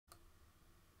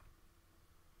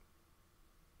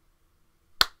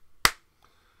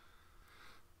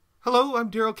Hello, I'm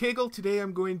Daryl Cagle. Today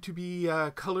I'm going to be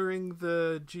coloring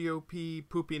the GOP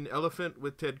pooping elephant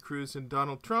with Ted Cruz and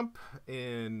Donald Trump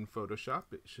in Photoshop.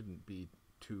 It shouldn't be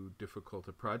too difficult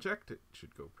a project. It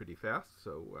should go pretty fast.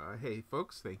 So, hey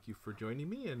folks, thank you for joining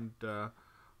me, and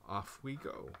off we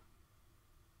go.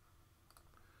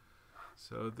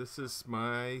 So this is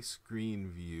my screen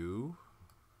view,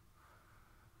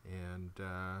 and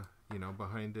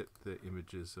behind it the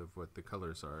images of what the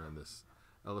colors are on this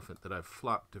elephant that I've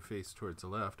flopped to face towards the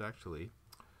left. Actually,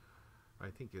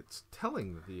 I think it's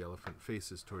telling that the elephant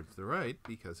faces towards the right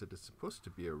because it is supposed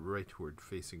to be a rightward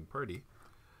facing party,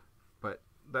 but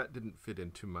that didn't fit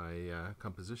into my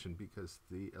composition because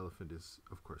the elephant is,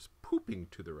 of course, pooping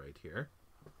to the right here.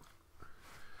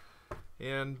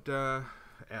 And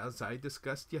as I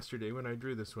discussed yesterday when I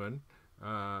drew this one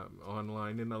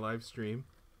online in a live stream,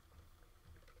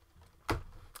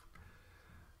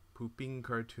 pooping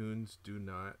cartoons do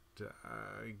not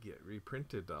get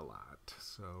reprinted a lot,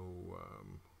 so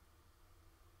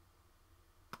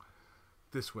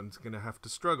this one's gonna have to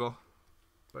struggle.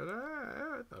 But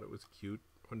I thought it was cute.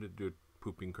 Wanted to do a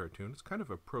pooping cartoon. It's kind of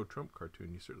a pro-Trump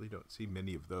cartoon. You certainly don't see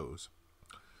many of those.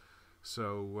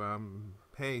 So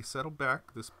hey, settle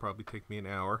back. This will probably take me an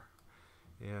hour,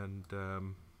 and I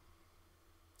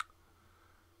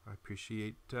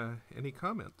appreciate any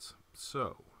comments.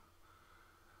 So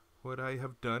what I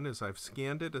have done is I've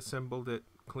scanned it, assembled it,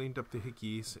 cleaned up the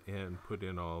hickeys, and put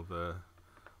in all the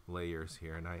layers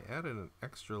here. And I added an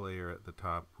extra layer at the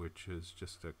top, which is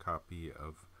just a copy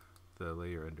of the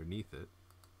layer underneath it,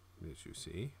 as you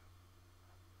see.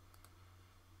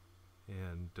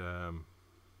 And on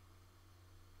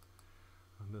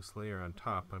this layer on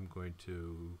top, I'm going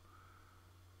to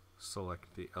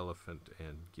select the elephant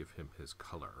and give him his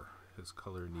color. His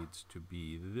color needs to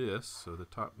be this, so the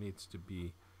top needs to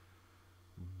be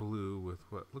blue with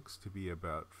what looks to be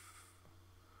about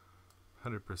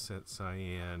 100%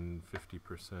 cyan,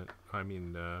 20%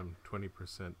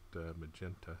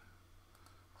 magenta.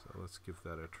 So let's give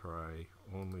that a try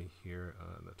only here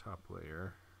on the top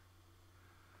layer.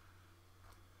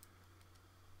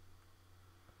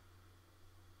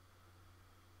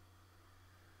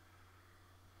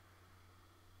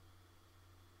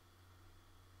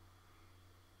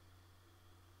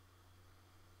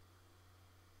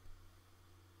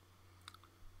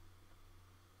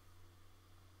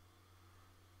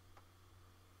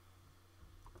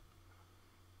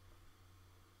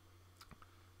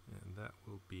 And that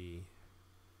will be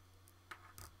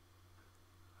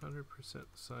 100%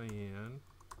 cyan,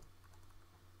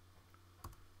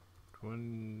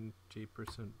 20%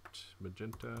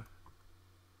 magenta,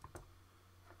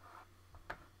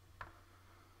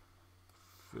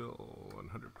 fill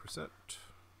 100%.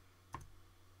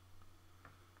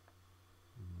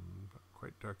 Not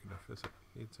quite dark enough, is it?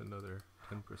 Needs another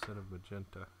 10% of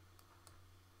magenta.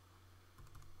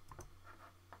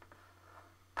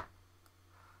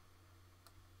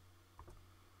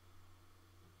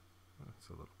 That's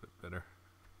a little bit better.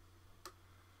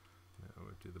 Now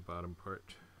we'll do the bottom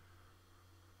part.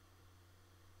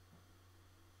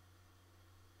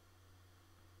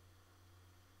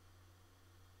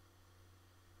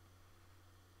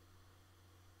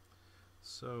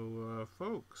 So,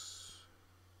 folks,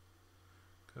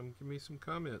 come give me some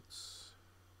comments.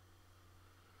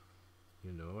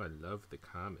 You know I love the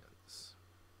comments.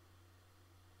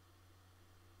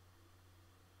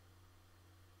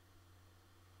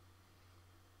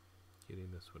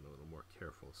 Getting this one a little more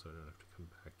careful so I don't have to come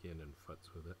back in and futz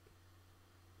with it.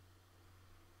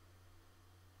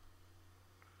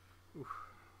 Oof.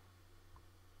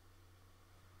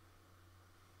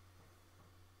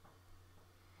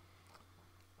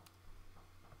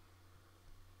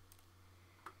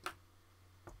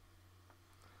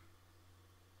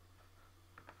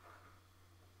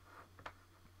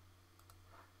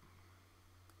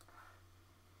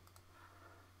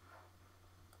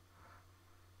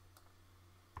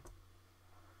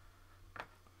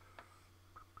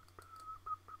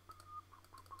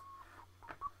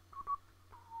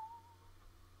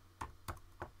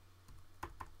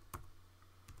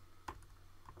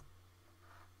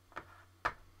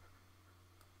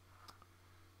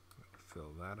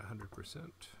 Fill that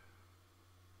 100%.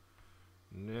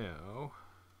 Now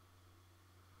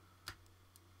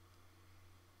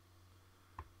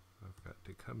I've got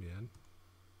to come in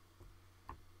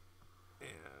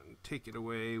and take it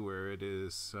away where it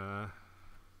is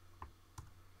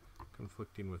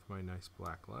conflicting with my nice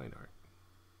black line art.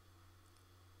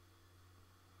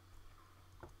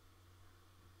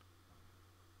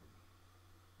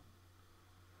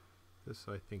 This,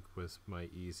 I think, was my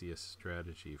easiest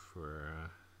strategy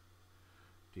for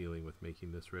dealing with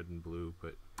making this red and blue,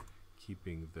 but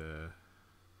keeping the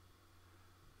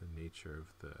nature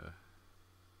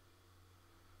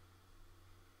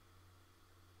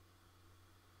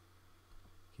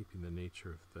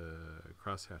of the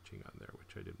cross-hatching on there,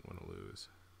 which I didn't want to lose.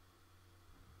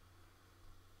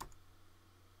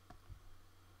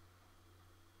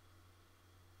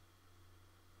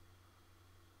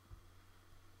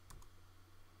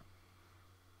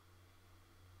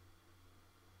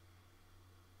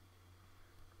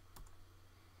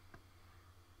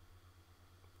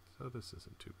 So this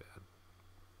isn't too bad.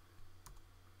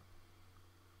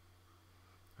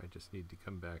 I just need to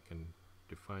come back and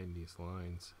define these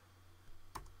lines.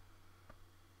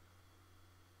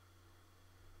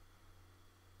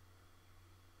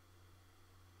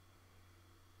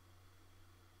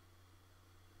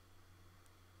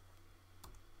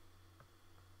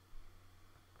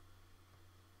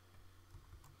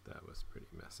 That was pretty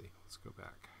messy. Let's go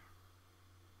back.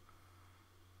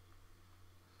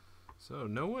 So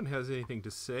no one has anything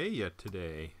to say yet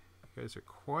today. You guys are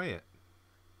quiet.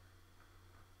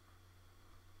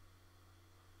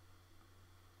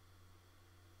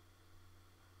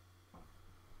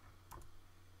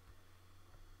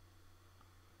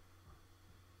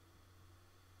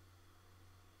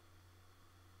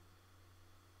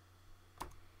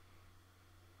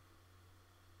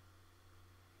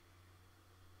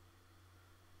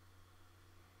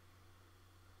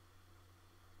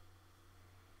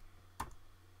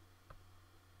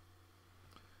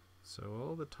 So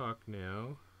all the talk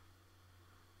now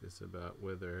is about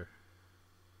whether...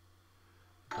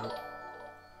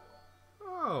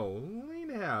 Oh,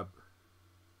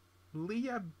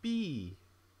 Leah B.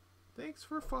 Thanks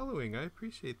for following. I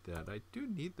appreciate that. I do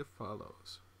need the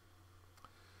follows.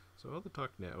 So all the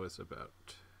talk now is about...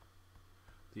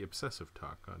 The obsessive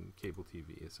talk on cable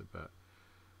TV is about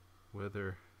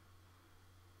whether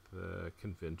the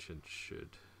convention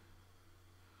should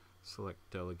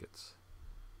select delegates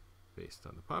based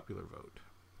on the popular vote.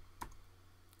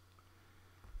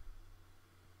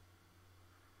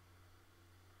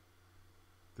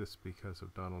 This because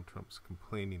of Donald Trump's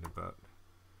complaining about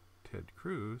Ted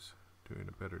Cruz doing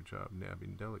a better job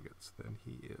nabbing delegates than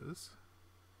he is.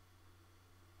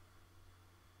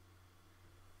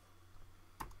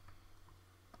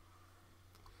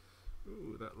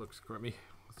 Ooh, that looks crummy.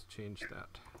 Let's change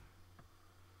that.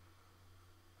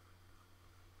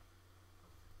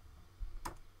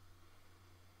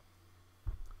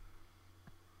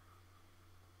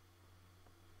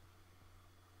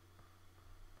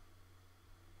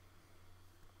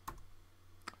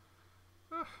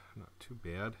 Not too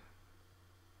bad.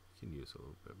 You can use a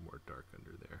little bit more dark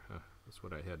under there. Huh? That's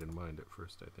what I had in mind at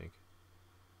first, I think.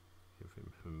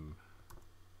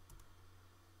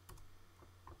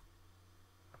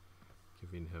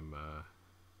 Giving him a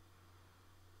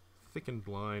thickened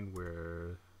line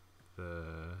where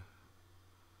the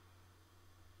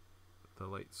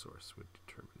light source would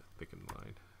determine a thickened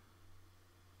line.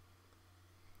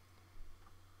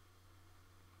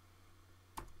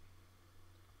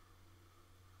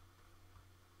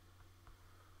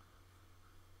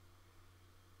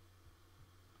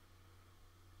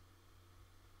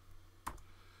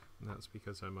 And that's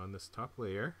because I'm on this top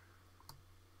layer,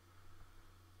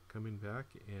 coming back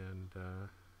and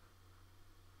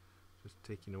just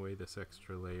taking away this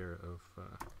extra layer of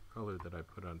color that I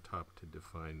put on top to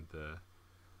define the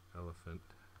elephant.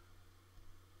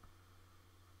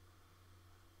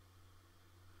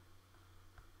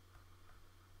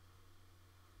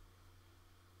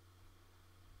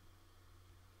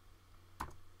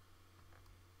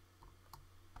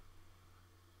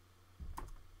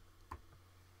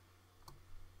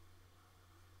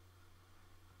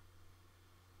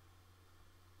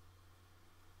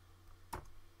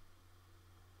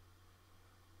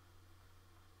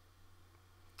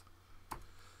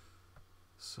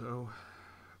 So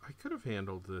I could have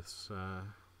handled this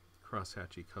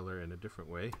crosshatchy color in a different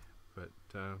way, but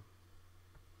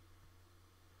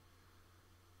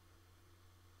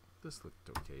this looked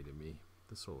okay to me.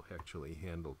 This will actually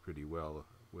handle pretty well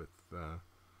with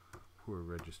poor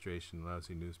registration,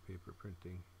 lousy newspaper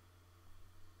printing.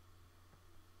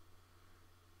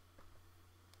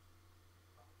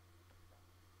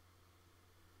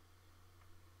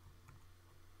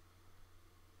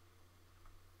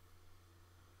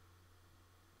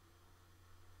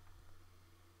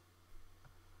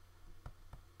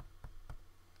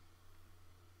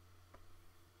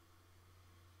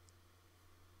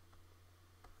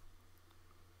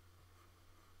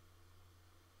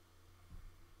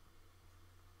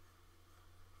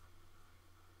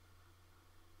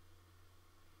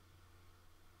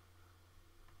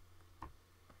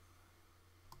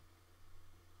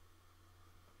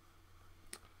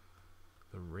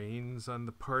 depends on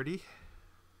the party.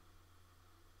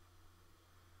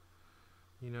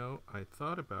 You know, I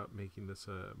thought about making this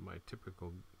my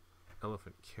typical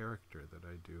elephant character that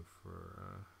I do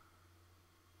for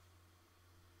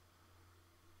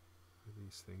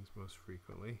these things most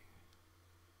frequently.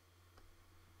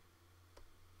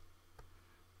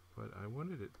 But I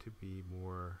wanted it to be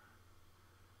more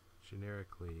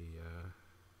generically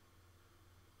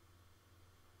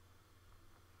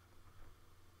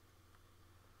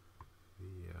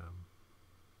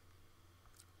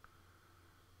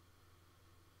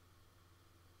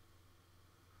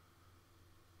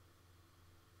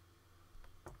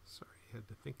sorry, had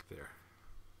to think there.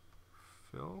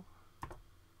 Fill.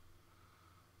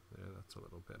 There, that's a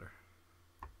little better.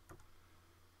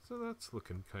 So that's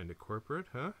looking kind of corporate,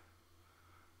 huh?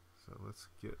 So let's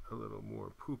get a little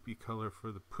more poopy color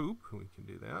for the poop. We can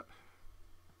do that.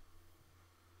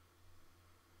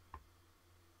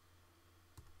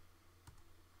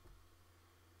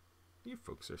 You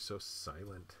folks are so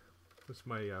silent. This is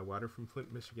my water from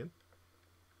Flint, Michigan.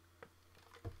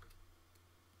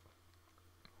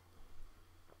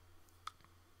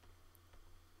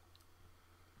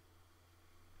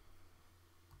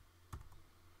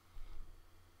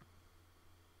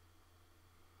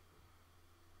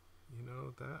 You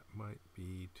know, that might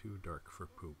be too dark for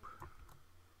poop.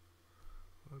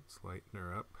 Let's lighten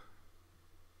her up.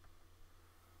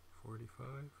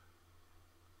 45.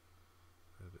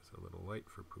 That is a little light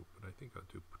for poop, but I think I'll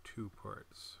do 2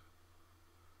 parts.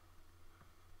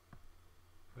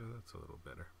 Yeah, that's a little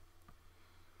better.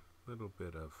 A little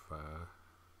bit of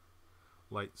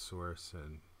light source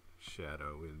and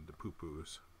shadow in the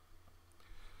poo-poos.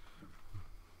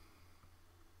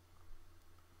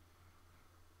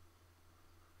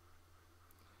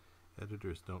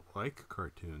 Editors don't like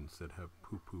cartoons that have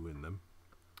poo-poo in them,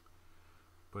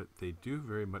 but they do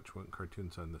very much want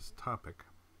cartoons on this topic.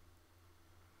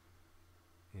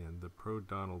 And the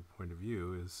pro-Donald point of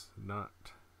view is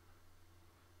not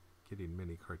getting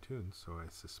many cartoons, so I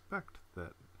suspect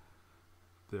that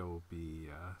there will be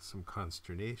some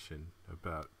consternation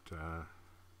about the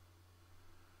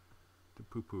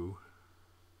poo-poo.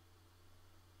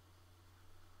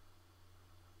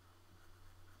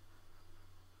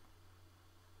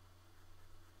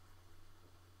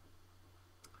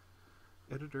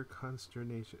 Editor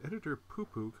consternation. Editor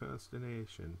poo-poo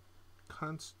consternation.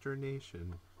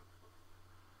 Consternation.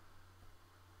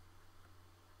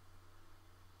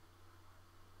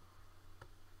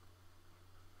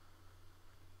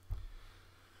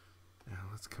 Now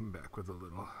let's come back with a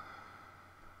little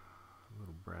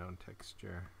brown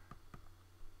texture.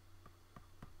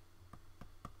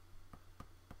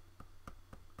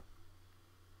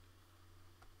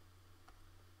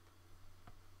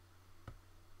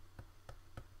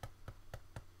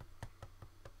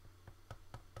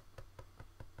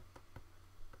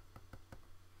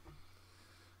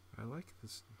 I like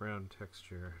this brown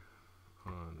texture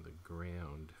on the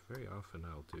ground. Very often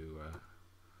I'll do a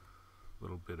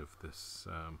little bit of this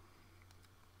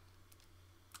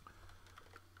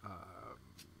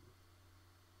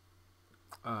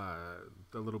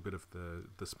a little bit of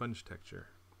the sponge texture,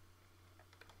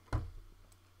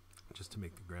 just to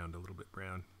make the ground a little bit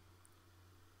brown.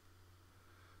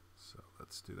 So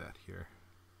let's do that here.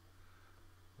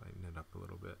 Lighten it up a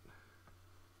little bit.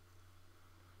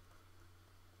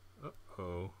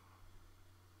 Uh-oh.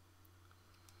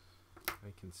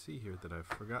 I can see here that I've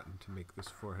forgotten to make this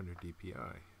 400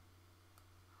 dpi.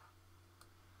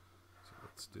 So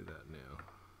let's do that now.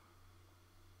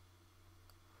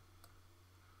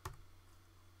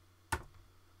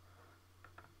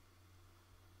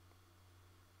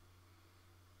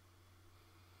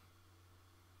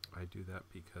 I do that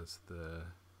because the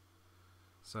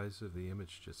size of the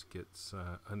image just gets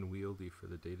unwieldy for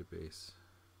the database.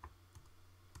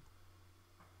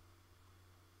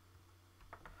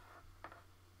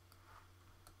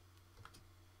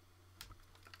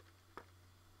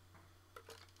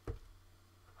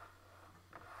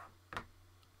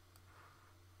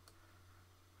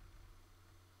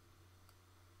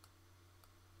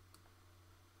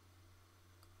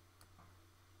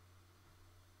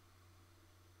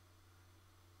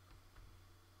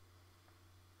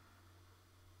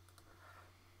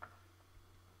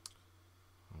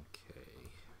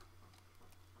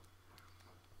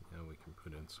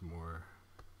 Put in some more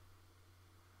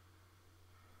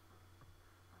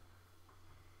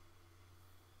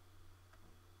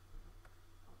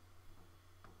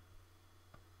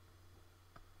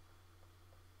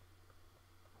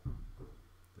a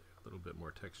little bit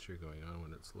more texture going on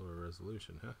when it's lower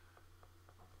resolution, huh?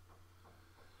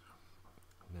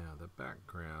 Now the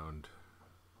background,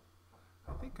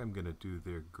 I think I'm going to do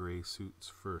their gray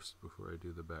suits first before I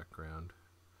do the background.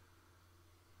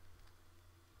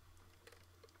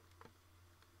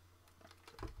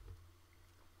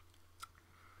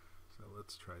 So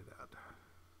let's try that.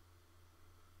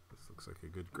 This looks like a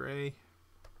good gray.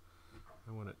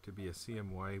 I want it to be a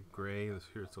CMY gray. This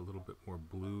here it's a little bit more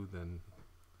blue than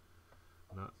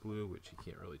not blue, which you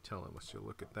can't really tell unless you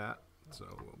look at that. So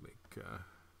we'll make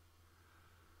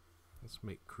let's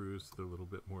make Cruz a little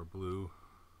bit more blue.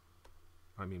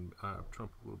 I mean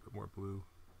Trump a little bit more blue.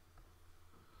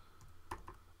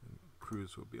 And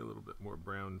Cruz will be a little bit more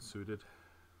brown suited.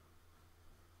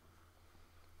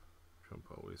 Trump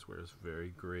always wears very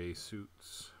gray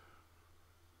suits.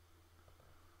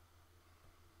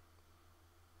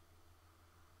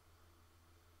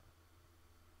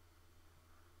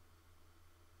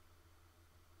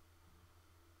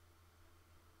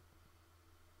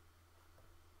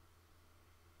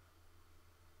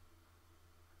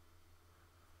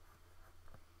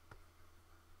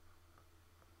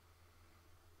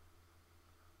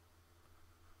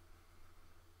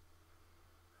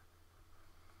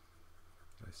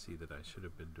 I see that I should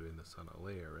have been doing this on a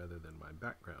layer rather than my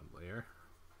background layer.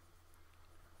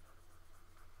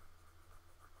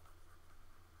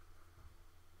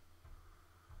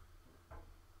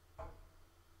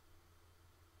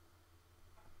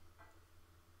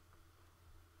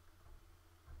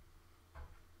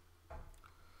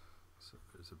 So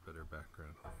there's a better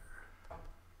background layer.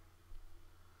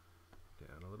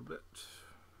 Down a little bit.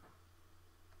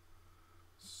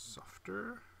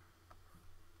 Softer.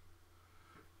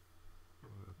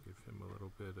 We'll give him a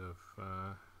little bit of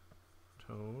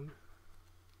tone.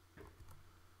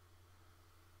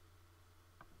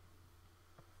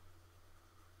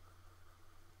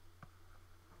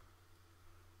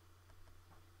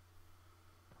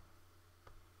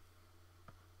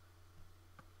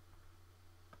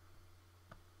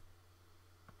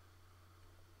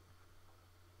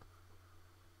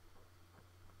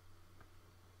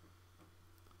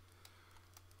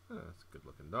 That's a good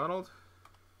looking Donald.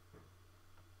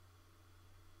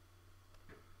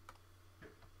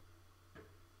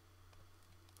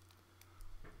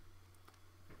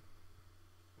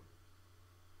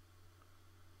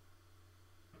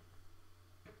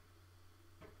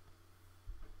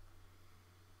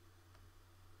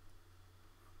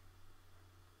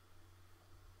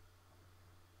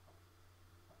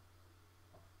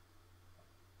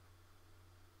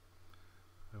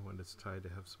 I want its tie to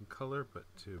have some color, but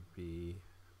to be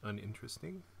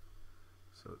uninteresting,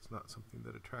 so it's not something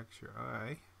that attracts your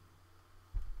eye.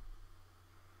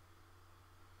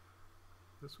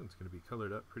 This one's going to be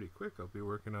colored up pretty quick. I'll be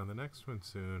working on the next one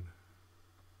soon.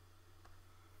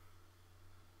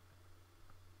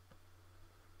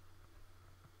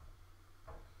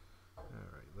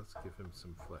 Alright, let's give him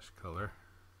some flesh color.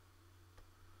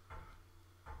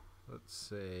 Let's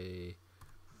say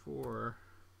 4,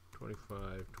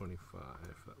 25, 25.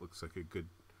 That looks like a good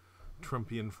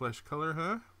Trumpian flesh color,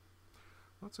 huh?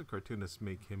 Lots of cartoonists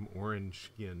make him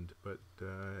orange skinned, but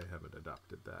I haven't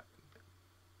adopted that.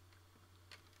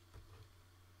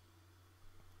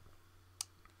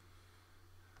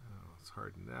 Oh, let's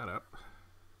harden that up.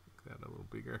 Make that a little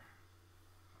bigger.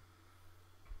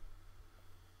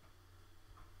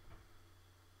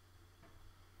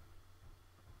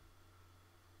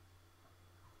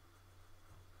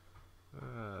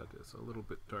 It's a little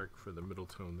bit dark for the middle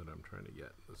tone that I'm trying to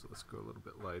get. So let's go a little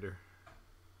bit lighter.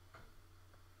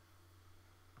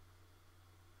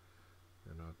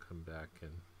 And I'll come back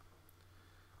and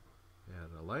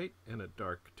add a light and a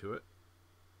dark to it,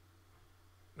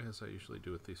 as I usually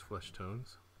do with these flesh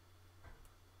tones.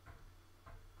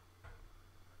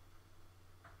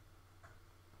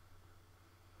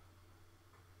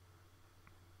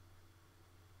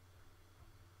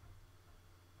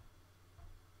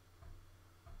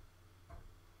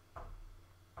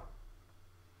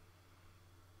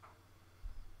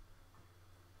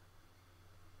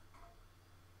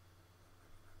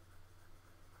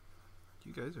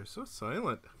 You guys are so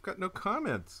silent. I've got no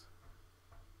comments.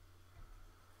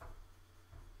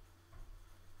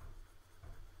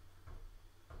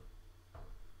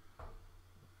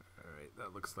 Alright,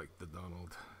 that looks like the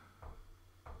Donald.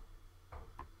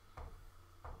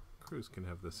 Cruz can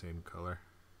have the same color.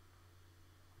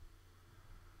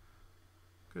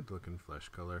 Good looking flesh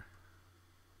color.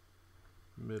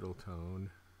 Middle tone.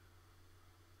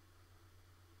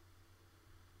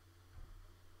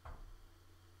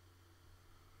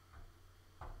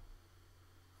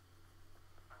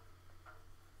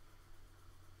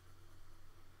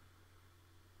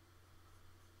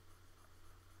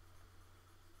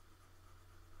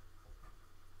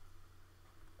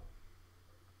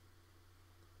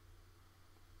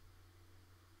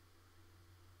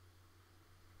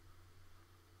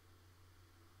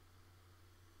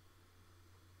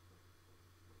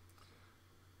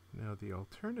 Now the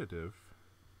alternative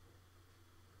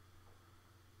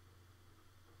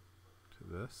to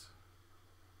this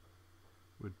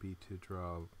would be to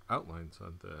draw outlines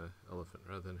on the elephant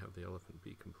rather than have the elephant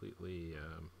be completely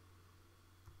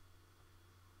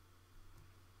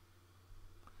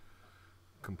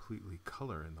completely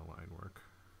color in the line work.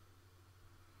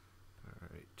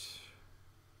 Alright.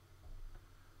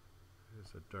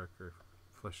 There's a darker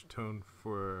flesh tone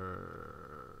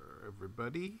for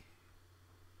everybody.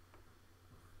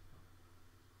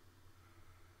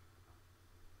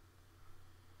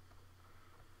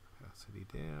 Opacity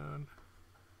down.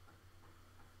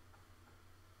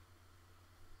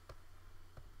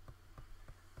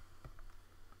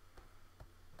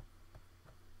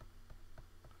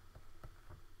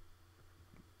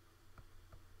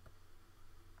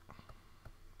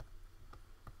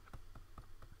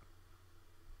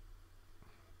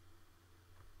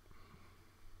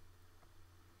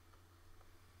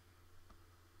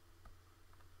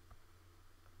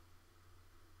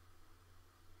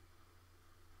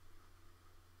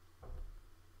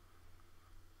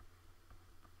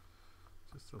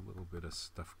 Just a little bit of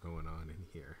stuff going on in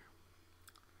here.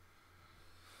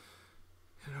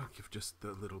 And I'll give just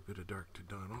a little bit of dark to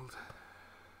Donald.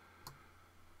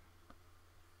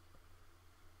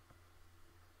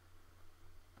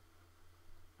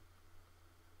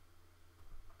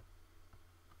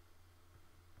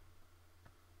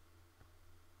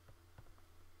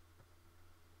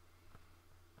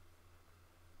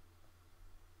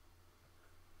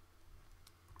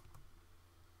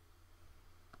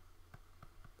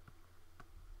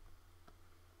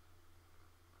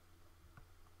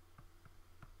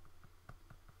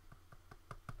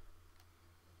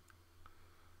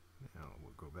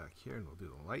 Go back here and we'll do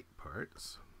the light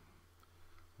parts.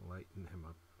 Lighten him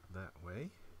up that way.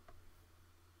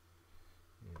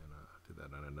 And I'll do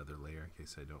that on another layer in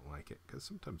case I don't like it, because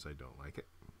sometimes I don't like it.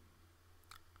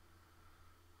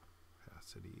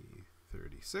 Opacity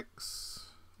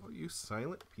 36. Oh, you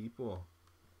silent people.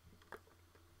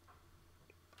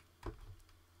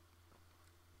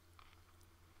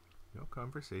 No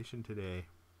conversation today.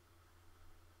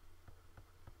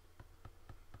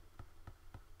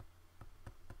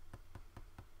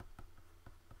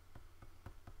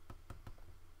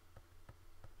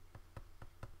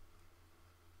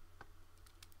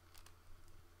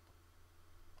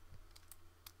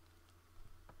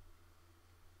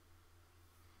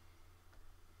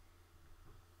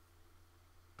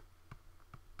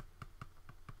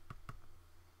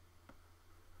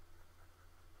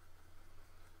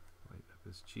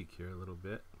 His cheek here a little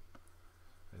bit.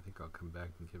 I think I'll come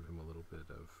back and give him a little bit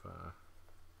of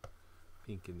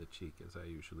pink in the cheek, as I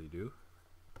usually do.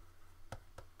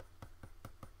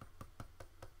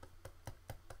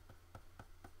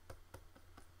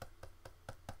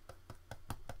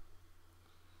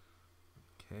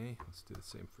 Okay, let's do the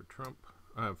same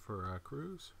for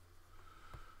Cruz.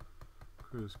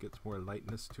 Cruz gets more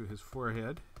lightness to his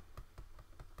forehead.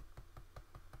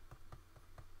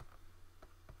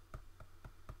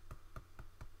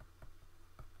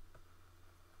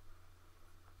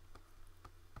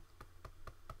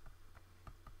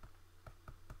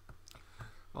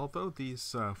 Although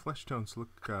these flesh tones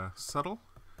look subtle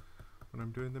when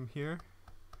I'm doing them here,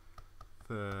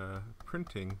 the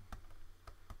printing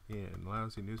in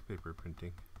lousy newspaper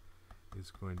printing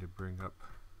is going to bring up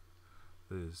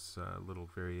these little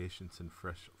variations in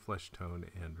flesh tone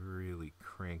and really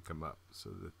crank them up so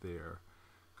that they are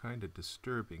kind of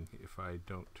disturbing if I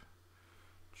don't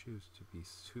choose to be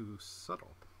too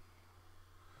subtle.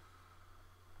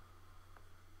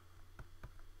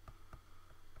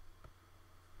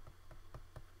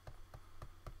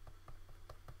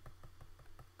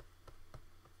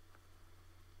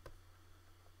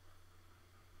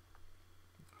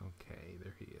 Okay,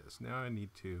 there he is. Now I need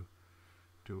to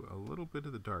do a little bit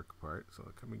of the dark part, so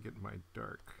I'll come and get my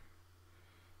dark.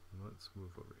 And let's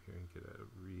move over here and get a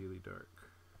really dark.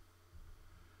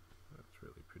 That's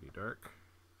really pretty dark.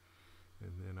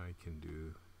 And then I can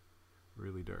do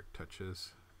really dark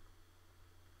touches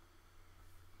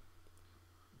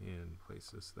in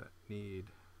places that need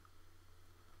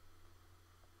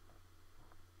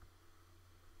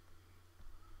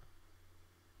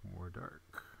more dark.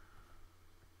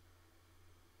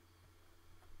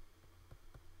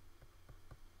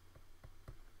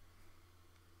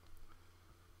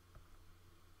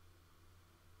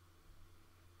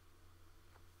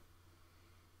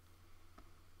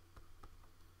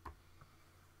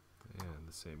 And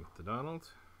the same with the Donald.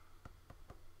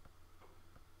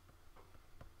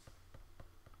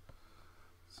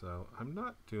 So I'm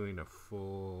not doing a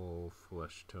full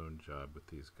flesh tone job with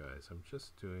these guys. I'm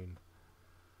just doing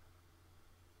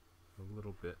a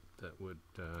little bit that would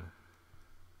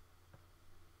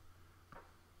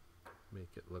make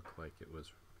it look like it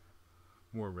was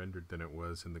more rendered than it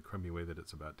was in the crummy way that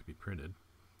it's about to be printed.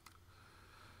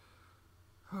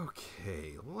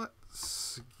 Okay,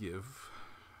 let's give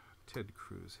Ted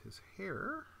Cruz his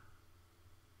hair.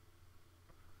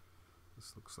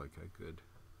 This looks like a good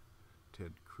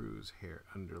Ted Cruz hair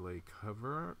underlay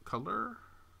color.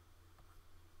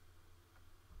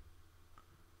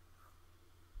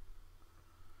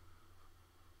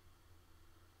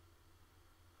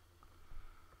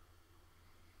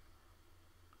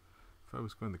 If I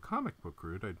was going the comic book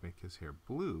route, I'd make his hair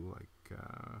blue like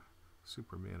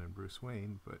Superman and Bruce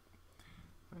Wayne, but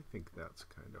I think that's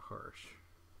kind of harsh.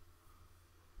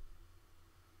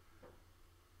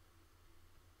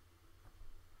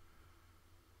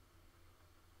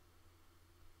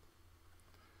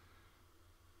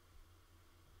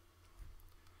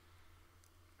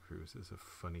 Cruz is a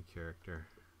funny character.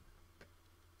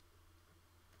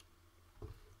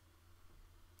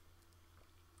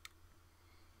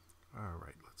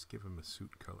 Alright, let's give him a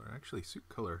suit color. Actually, suit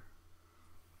color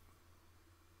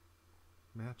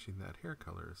matching that hair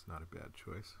color is not a bad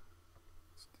choice.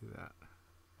 Let's do that.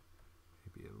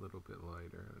 Maybe a little bit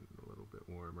lighter and a little bit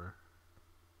warmer.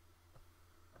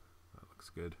 That looks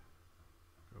good.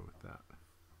 Go with that.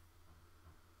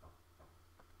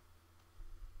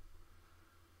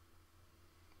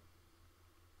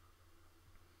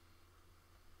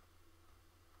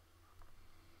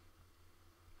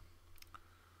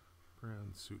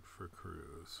 Brown suit for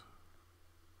Cruz.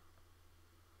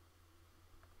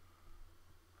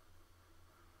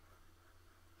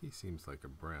 He seems like a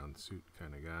brown suit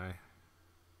kind of guy.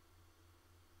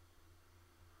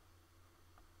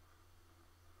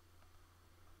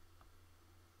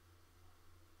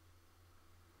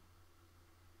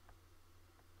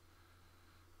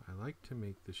 I like to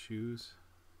make the shoes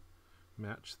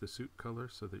match the suit color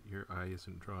so that your eye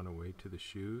isn't drawn away to the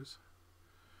shoes,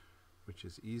 which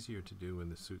is easier to do when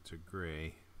the suits are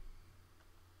gray.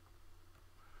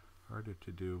 Harder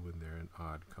to do when they're an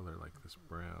odd color like this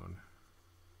brown.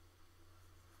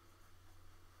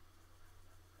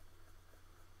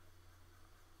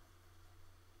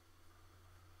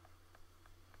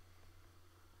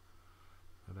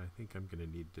 But I think I'm going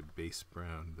to need to base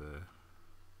brown the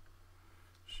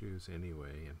shoes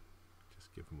anyway and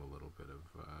just give them a little bit of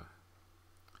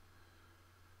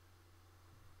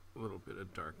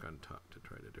dark on top to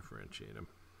try to differentiate them.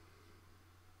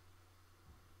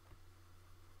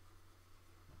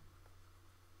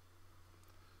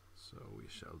 So we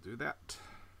shall do that.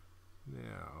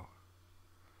 Now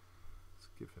let's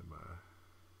give him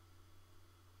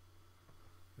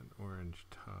an orange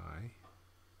tie.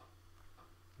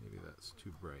 Maybe that's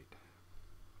too bright.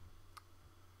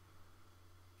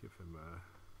 Give him a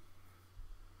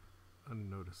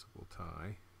unnoticeable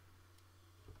tie.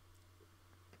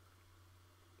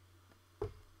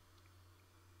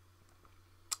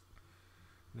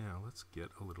 Now let's get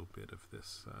a little bit of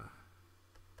this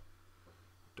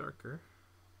darker.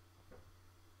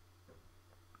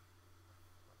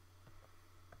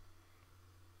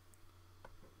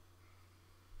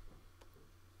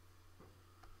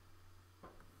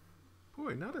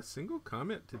 Boy, not a single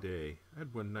comment today. I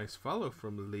had one nice follow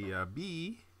from Leah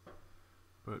B,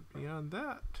 but beyond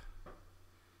that,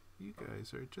 you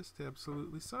guys are just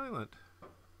absolutely silent.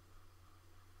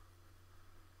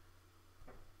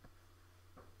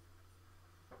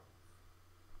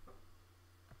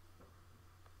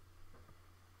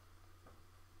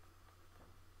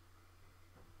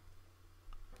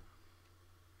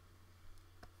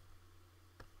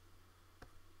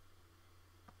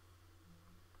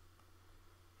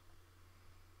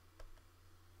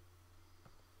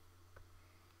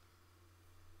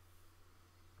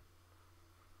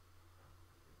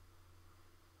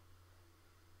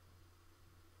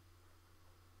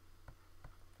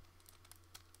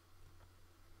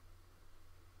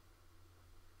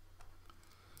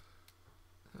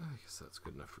 I guess that's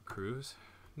good enough for Cruz.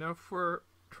 Now for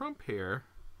Trump hair,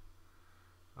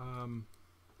 I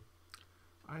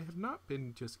have not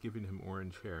been just giving him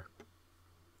orange hair.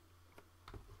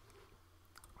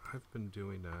 I've been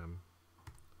doing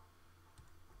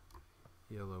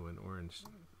yellow and orange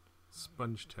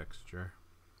sponge texture.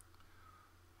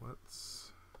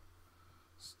 Let's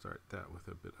start that with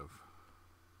a bit of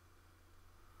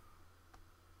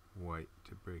white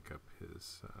to break up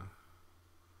his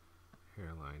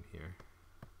hairline here.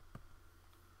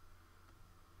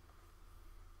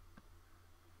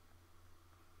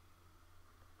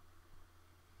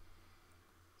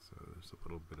 there's a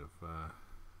little bit of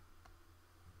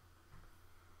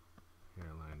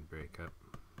hairline breakup.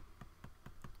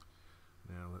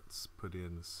 Now let's put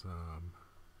in some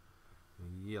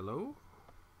yellow.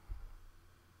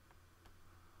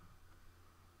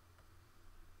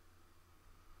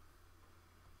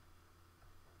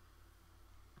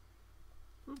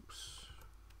 Oops.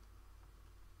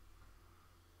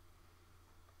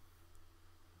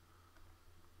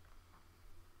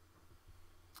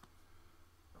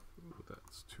 Ooh,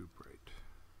 that's too bright.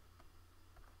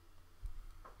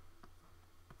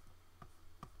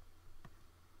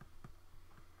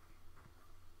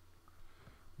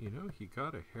 You know, he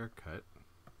got a haircut,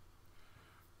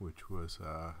 which was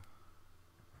a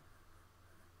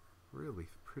really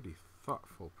pretty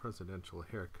thoughtful presidential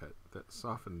haircut that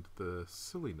softened the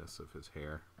silliness of his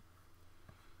hair,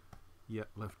 yet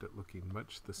left it looking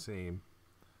much the same.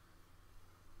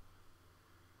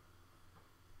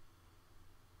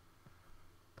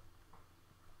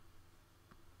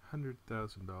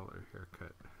 $100,000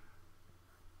 haircut.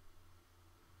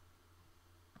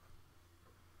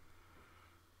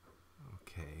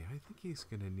 Okay, I think he's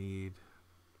going to need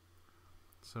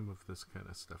some of this kind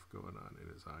of stuff going on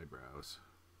in his eyebrows.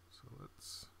 So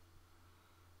let's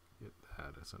get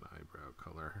that as an eyebrow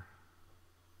color.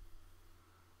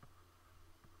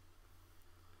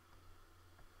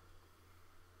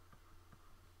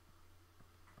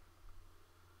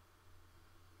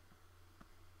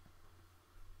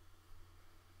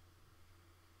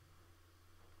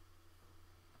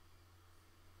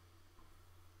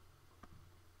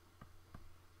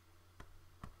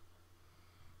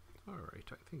 Alright,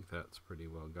 I think that's pretty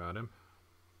well got him.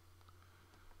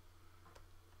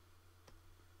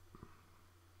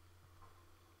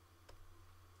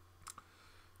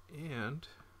 And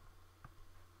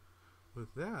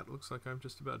with that, looks like I'm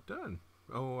just about done.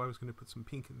 Oh, I was going to put some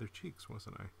pink in their cheeks,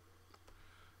 wasn't I?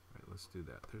 Alright, let's do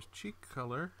that. There's cheek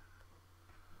color.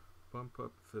 Bump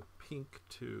up the pink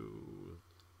to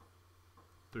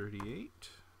 38.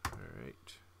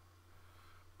 Alright.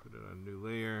 Put it on a new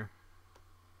layer.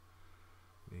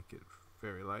 Make it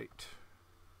very light.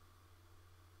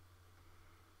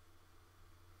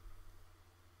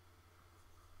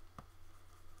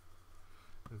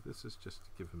 And this is just to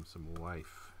give him some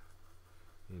life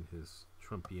in his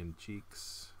Trumpian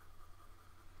cheeks.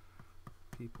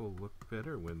 People look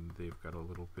better when they've got a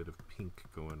little bit of pink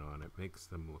going on. It makes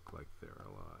them look like they're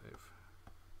alive.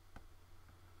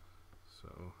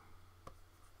 So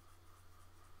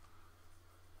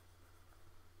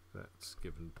that's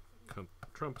given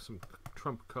Trump some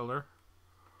Trump color.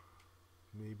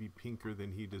 Maybe pinker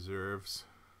than he deserves.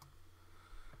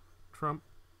 Trump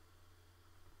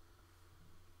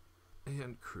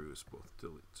and Cruz both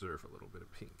deserve a little bit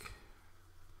of pink.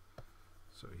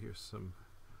 So here's some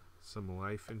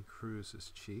life in Cruz's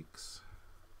cheeks.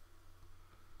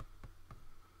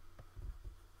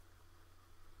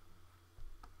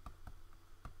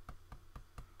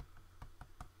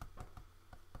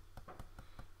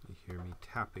 You hear me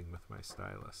tapping with my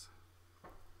stylus.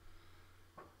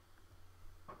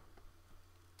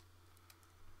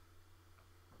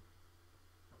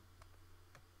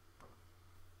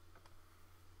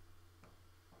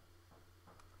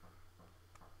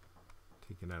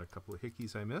 Taking out a couple of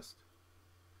hickeys I missed.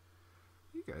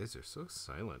 You guys are so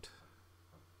silent.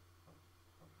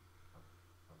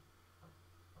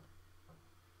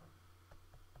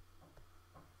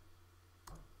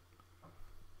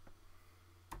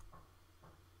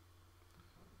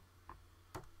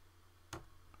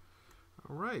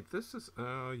 All right, this is,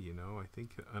 you know, I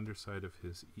think the underside of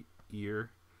his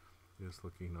ear is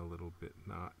looking a little bit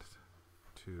not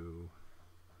too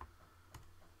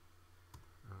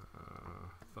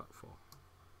thoughtful.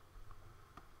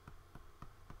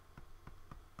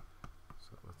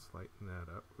 So let's lighten that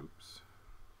up. Oops.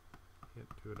 Can't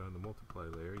do it on the multiply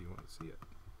layer. You want to see it.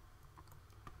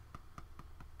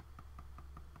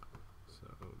 So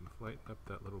lighten up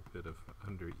that little bit of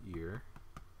under ear.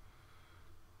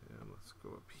 And let's go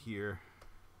up here.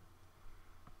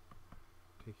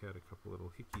 Take out a couple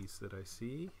little hickeys that I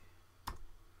see.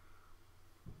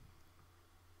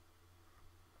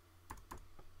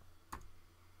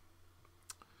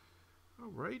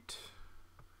 All right.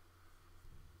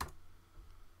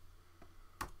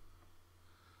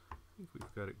 I think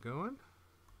we've got it going.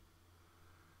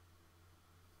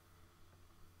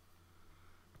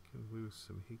 Can lose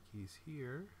some hickeys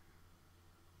here.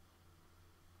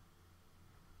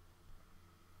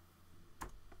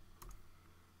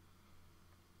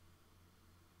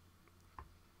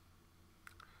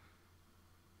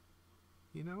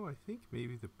 You know, I think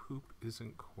maybe the poop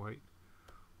isn't quite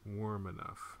warm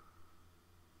enough.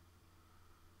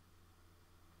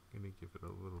 going to give it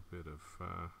a little bit of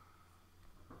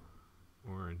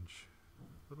orange.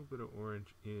 A little bit of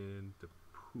orange in the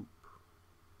poop.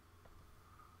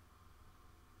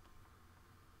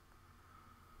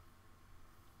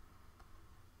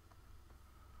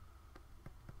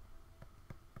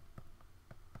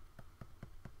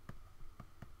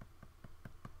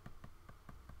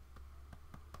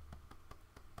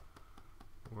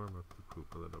 Warm up the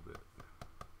poop a little bit.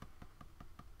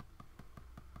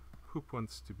 Poop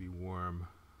wants to be warm.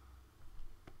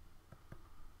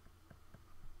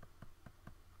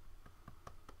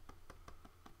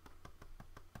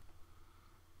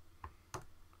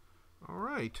 All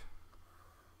right.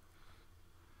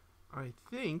 I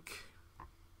think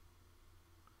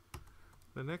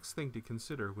the next thing to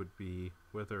consider would be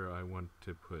whether I want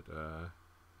to put a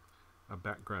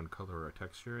background color or a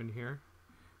texture in here.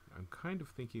 I'm kind of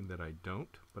thinking that I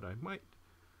don't, but I might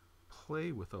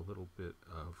play with a little bit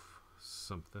of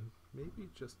something. Maybe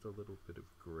just a little bit of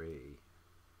gray.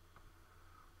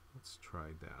 Let's try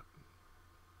that.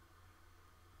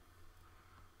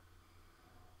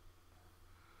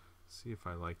 See if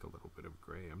I like a little bit of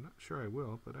gray. I'm not sure I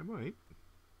will, but I might.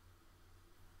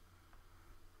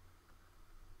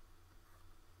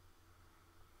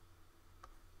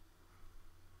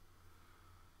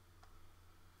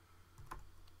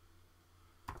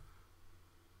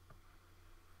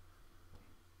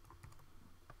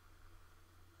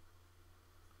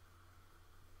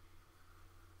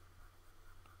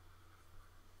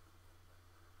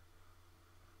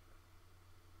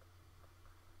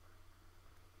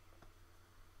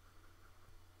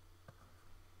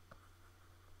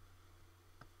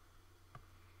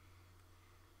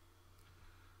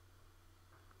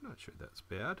 Not sure that's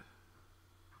bad.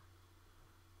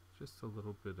 Just a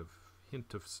little bit of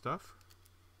hint of stuff.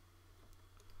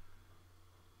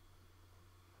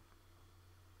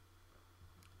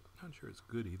 Not sure it's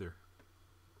good either.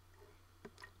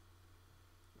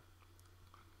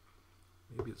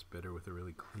 Maybe it's better with a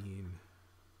really clean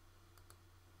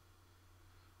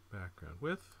background.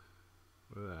 With,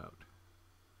 without.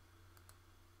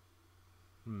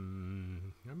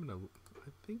 I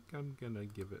think I'm gonna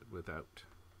give it without.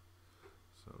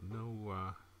 So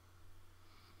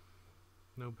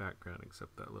no background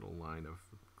except that little line of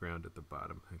ground at the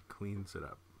bottom. It cleans it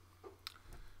up.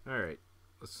 All right,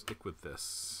 let's stick with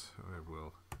this. I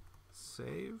will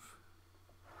save,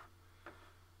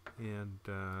 and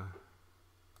I'm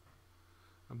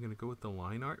going to go with the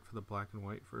line art for the black and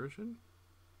white version,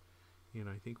 and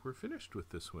I think we're finished with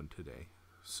this one today.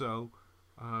 So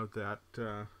that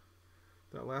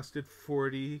lasted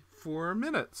 44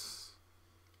 minutes.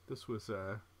 This was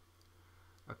a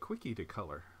quickie to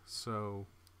color. So,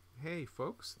 hey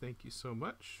folks, thank you so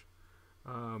much.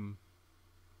 This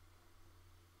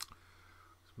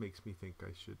makes me think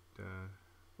I should,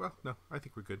 well, no, I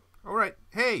think we're good. All right,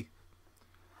 hey!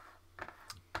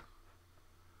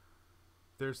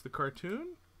 There's the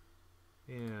cartoon,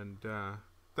 and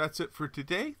that's it for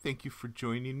today. Thank you for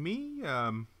joining me.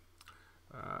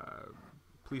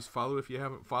 Please follow if you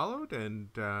haven't followed, and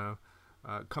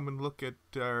come and look at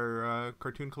our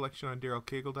cartoon collection on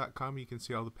darylcagle.com. You can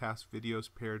see all the past videos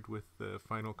paired with the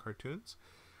final cartoons,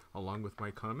 along with my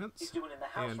comments. He's doing in the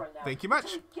house and right now. thank you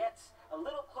much. He gets a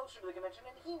little closer to the convention,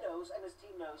 and he knows, and his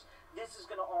team knows, this is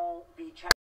going to all be